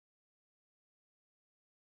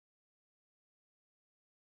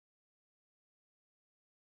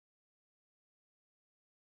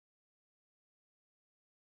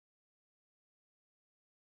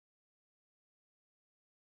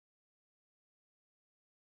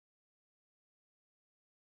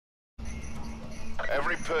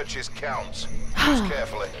Every purchase counts. Use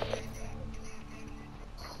carefully.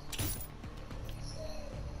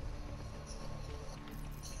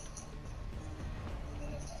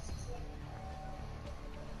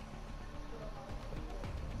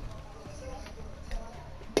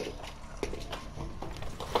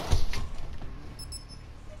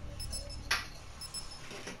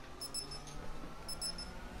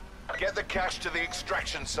 Get the cash to the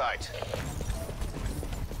extraction site.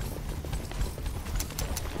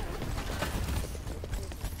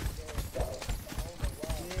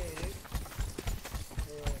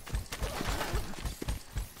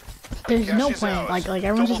 There's no point, like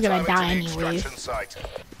everyone's just gonna die anyways.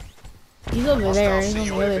 He's over there, he's on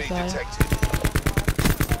the other side.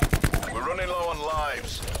 We're running low on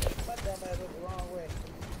lives.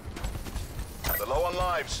 They're low on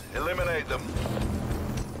lives. Eliminate them.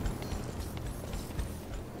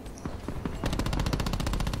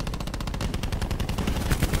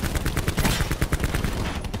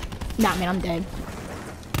 Nah, man, I'm dead.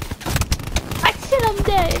 I said I'm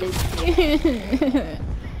dead.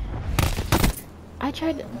 I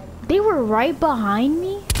tried. They were right behind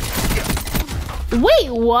me. Wait,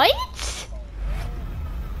 what?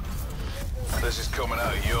 This is coming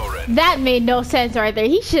out of your end. That made no sense right there.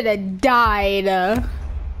 He should have died.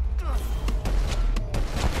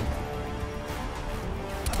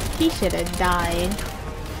 He should have died.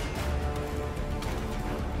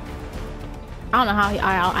 I don't know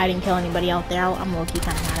how I didn't kill anybody out there. I'm low-key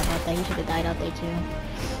kind of mad about that. He should have died out there too.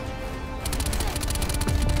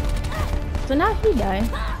 So now he died.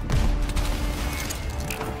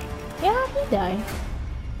 Yeah, he died.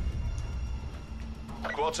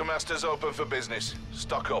 Quartermaster's open for business.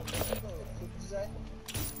 Stock up.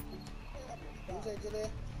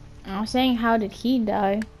 I'm saying, how did he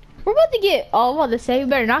die? We're about to get, oh, I'm about to say, we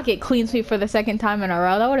better not get clean sweep for the second time in a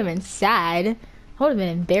row. That would have been sad. That would have been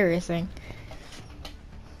embarrassing.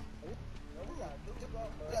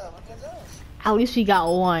 At least we got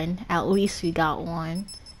one. At least we got one.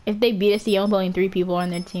 If they beat us, the only 3 people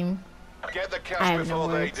on their team. Get the cash before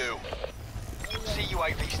they do.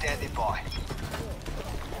 CUAV standing by.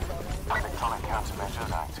 Electronic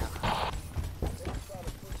countermeasures active.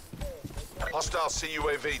 Hostile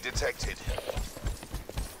CUAV detected.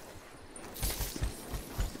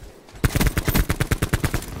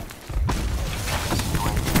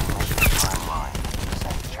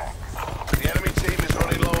 The enemy team is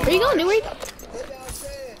running low on lives. Where you going, dude?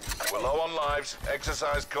 We're low on lives.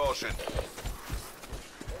 Exercise caution.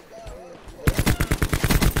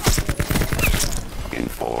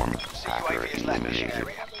 Informed. Hacker CUAV is left mission eliminated.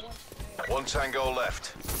 area. 1 tango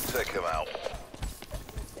left. Take him out.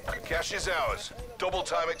 Cash is ours. Double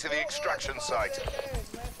time it to the extraction site.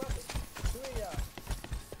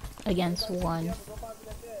 Against 1.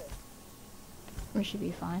 We should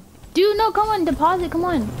be fine. Dude, no, come on, deposit, come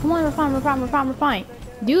on. Come on, we're fine, we're fine, we're fine, we're fine.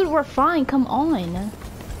 Dude, we're fine, come on.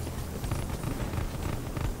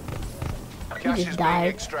 Cash just is died.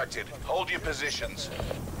 being extracted. Hold your positions.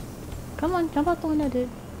 Come on, jump out the window, dude.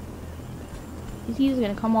 He's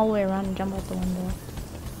gonna come all the way around and jump out the window.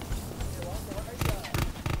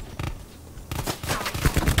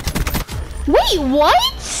 Wait,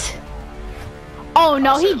 what? Oh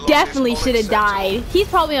no, he definitely should have died. He's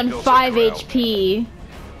probably on 5 HP.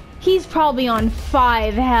 He's probably on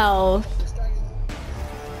 5 health.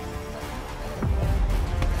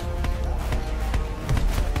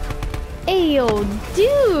 Ayo,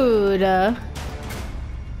 dude.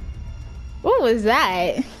 What was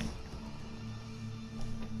that?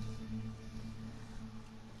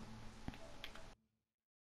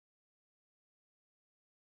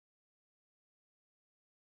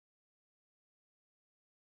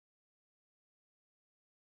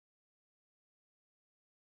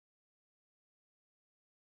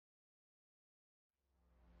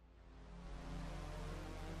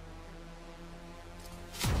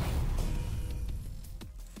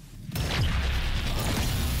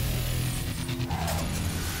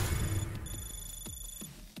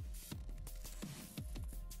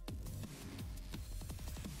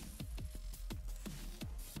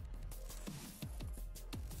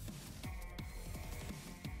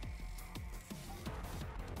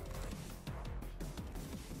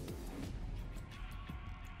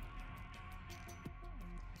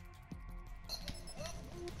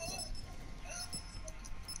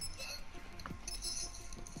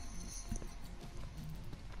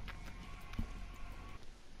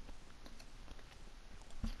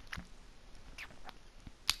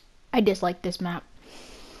 I dislike this map.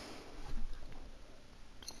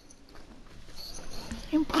 I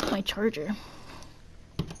didn't put my charger.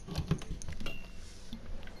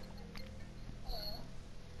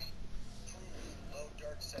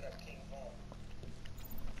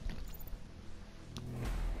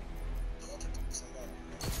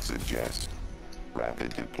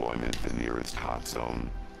 rapid deployment the nearest hot zone.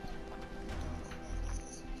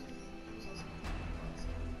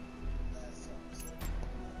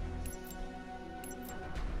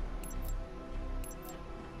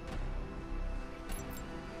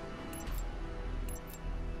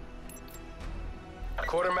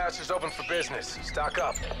 Quartermaster's open for business. Stock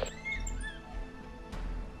up.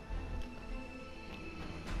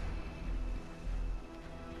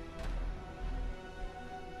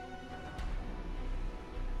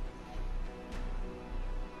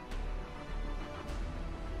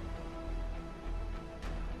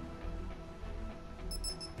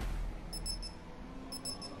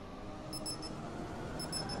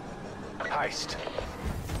 Heist.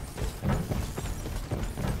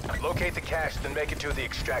 Locate the cache, then make it to the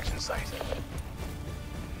extraction site.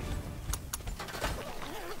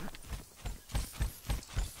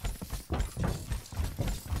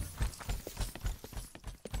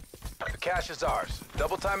 The cache is ours.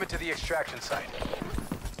 Double time it to the extraction site.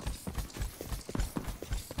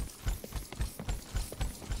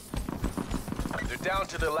 They're down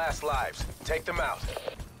to their last lives. Take them out.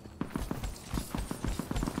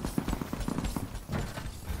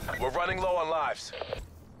 We're running low on lives.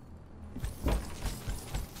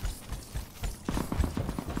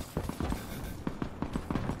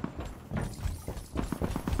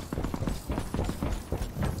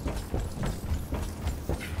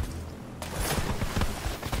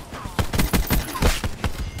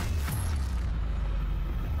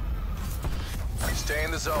 Stay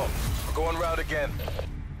in the zone. We're going round again.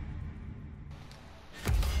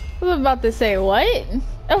 I was about to say, what?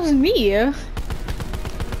 That was me.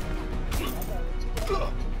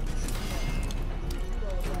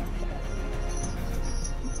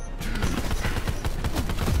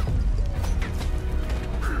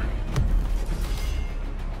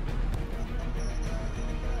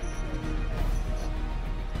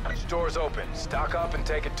 Doors open. Stock up and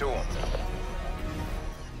take it to them.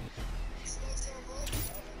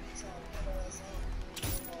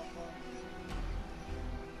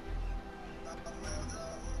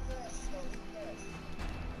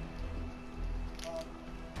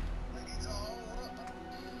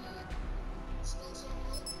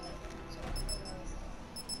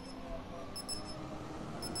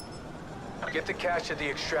 Get the cache at the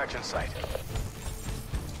extraction site.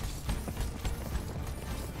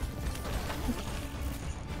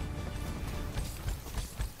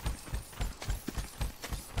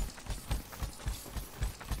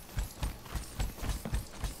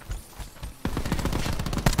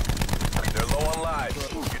 They're low on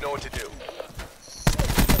lives. You know what to do.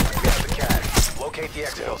 We have the cache. Locate the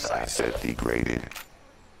exfil site. Asset degraded.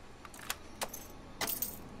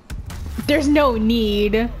 There's no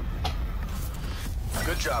need.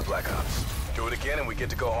 Good job, Black Ops. Do it again and we get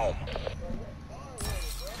to go home.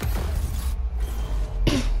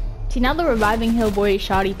 See, now the reviving Hillboy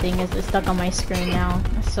shoddy thing is stuck on my screen now.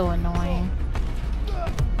 That's so annoying.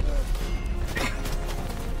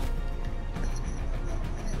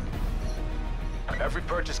 Every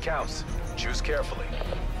purchase counts. Choose carefully.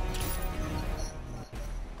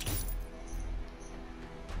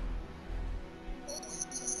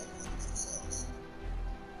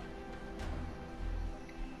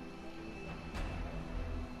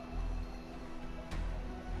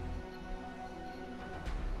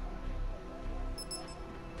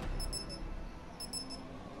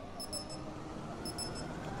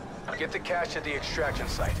 Get the cache at the extraction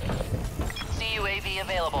site. CUAV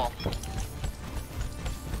available.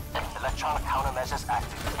 Electronic countermeasures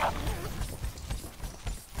active.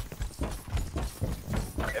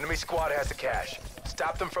 Enemy squad has the cache.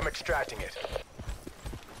 Stop them from extracting it.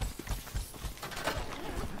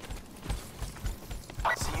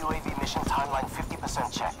 CUAV mission timeline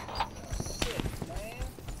 50% check.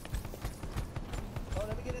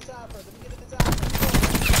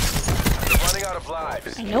 They're running out of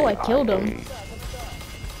lives. I know I killed him.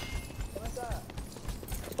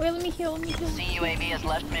 Wait, let me heal, let me heal. CUAV has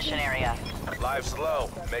left mission area. Lives low.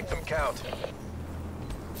 Make them count.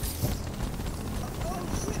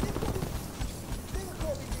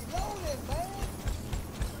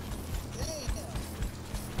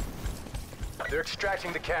 They're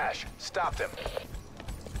extracting the cache. Stop them.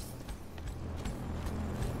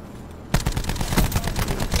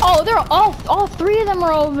 Oh, they're all three of them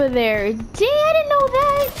are over there. Dang, I didn't know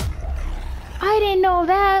that. I didn't know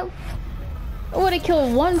that. I would have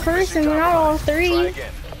killed one person, but not all Try three.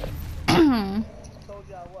 again.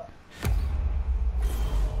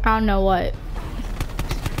 I don't know what.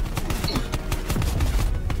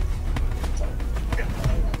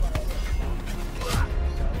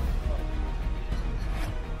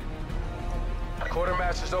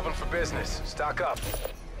 Quartermaster's open for business. Stock up.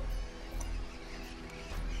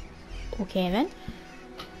 Okay then.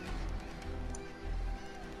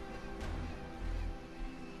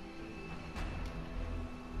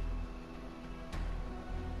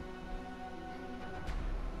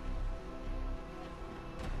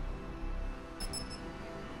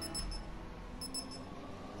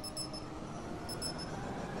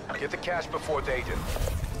 Get the cash before they do.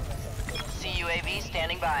 CUAV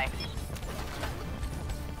standing by.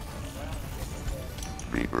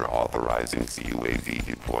 Reaper authorizing CUAV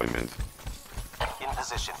deployment. In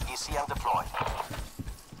position. ECM deployed.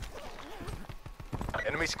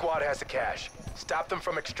 Enemy squad has the cash. Stop them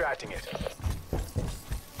from extracting it.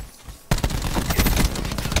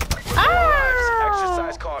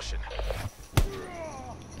 Exercise caution.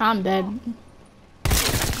 I'm dead.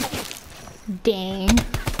 Dang.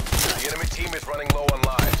 The enemy team is running low on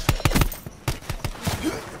lives.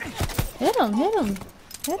 Hit him, hit him,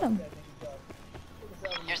 hit him.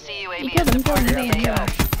 Your You CUAV killed is him, killed him, departing killed him, AO.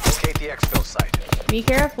 Locate the exfil site. Be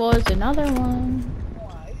careful, it's another one.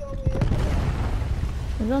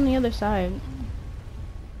 It's on the other side.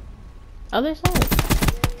 Other side.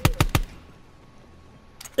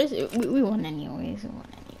 We won anyways, we won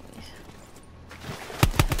anyways.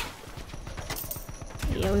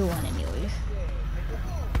 Yeah, we won anyways.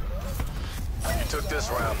 You took this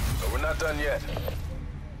round, but we're not done yet.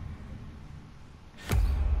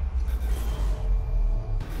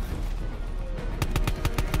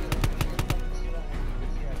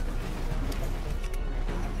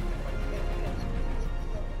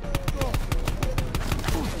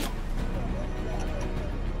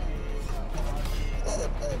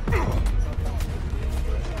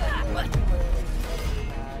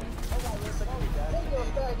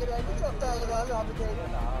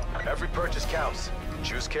 Every purchase counts.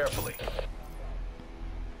 Choose carefully.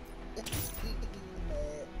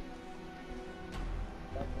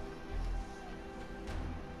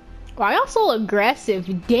 Why y'all so aggressive?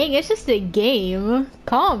 Dang, it's just a game.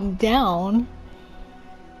 Calm down.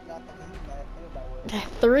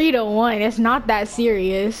 3-1. It's not that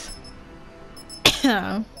serious.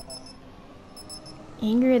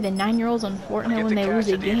 Angrier than 9-year-olds on Fortnite Get when the they cash lose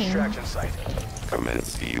a at the game. extraction site.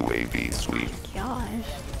 Commence UAV sweep. Gosh.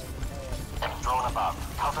 Drone above.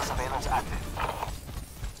 Counter surveillance active.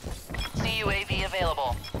 CUAV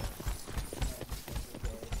available.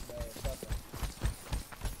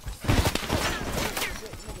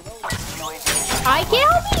 UAV I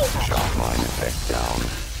can't help you. Shot line effect down.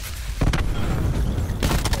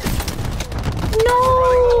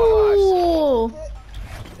 No.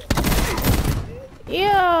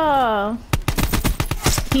 Yeah.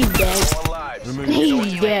 He's dead. Low on lives. He's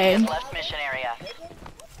UAV dead. has left mission area.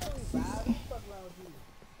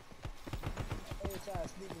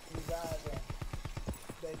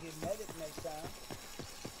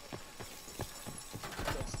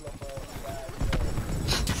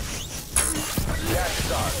 Cash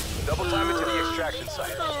is ours. Double time it to the extraction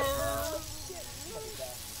site.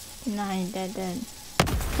 Nah, he's dead.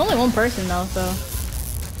 It's only one person though, so.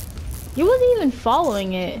 He wasn't even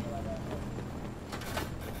following it.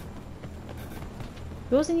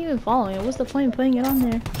 He wasn't even following it. What's the point of putting it on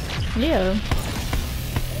there? Yeah.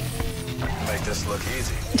 Make this look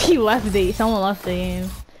easy. He left the. Someone left the game.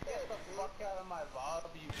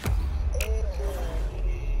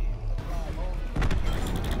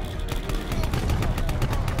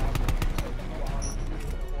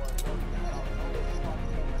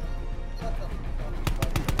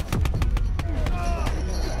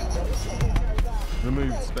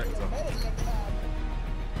 Remove Spectre.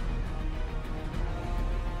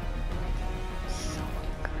 So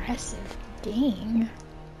aggressive. Dang.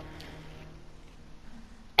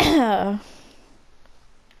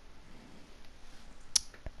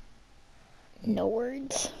 No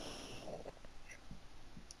words.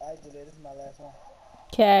 I did it. This is my last one.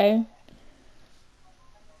 Okay.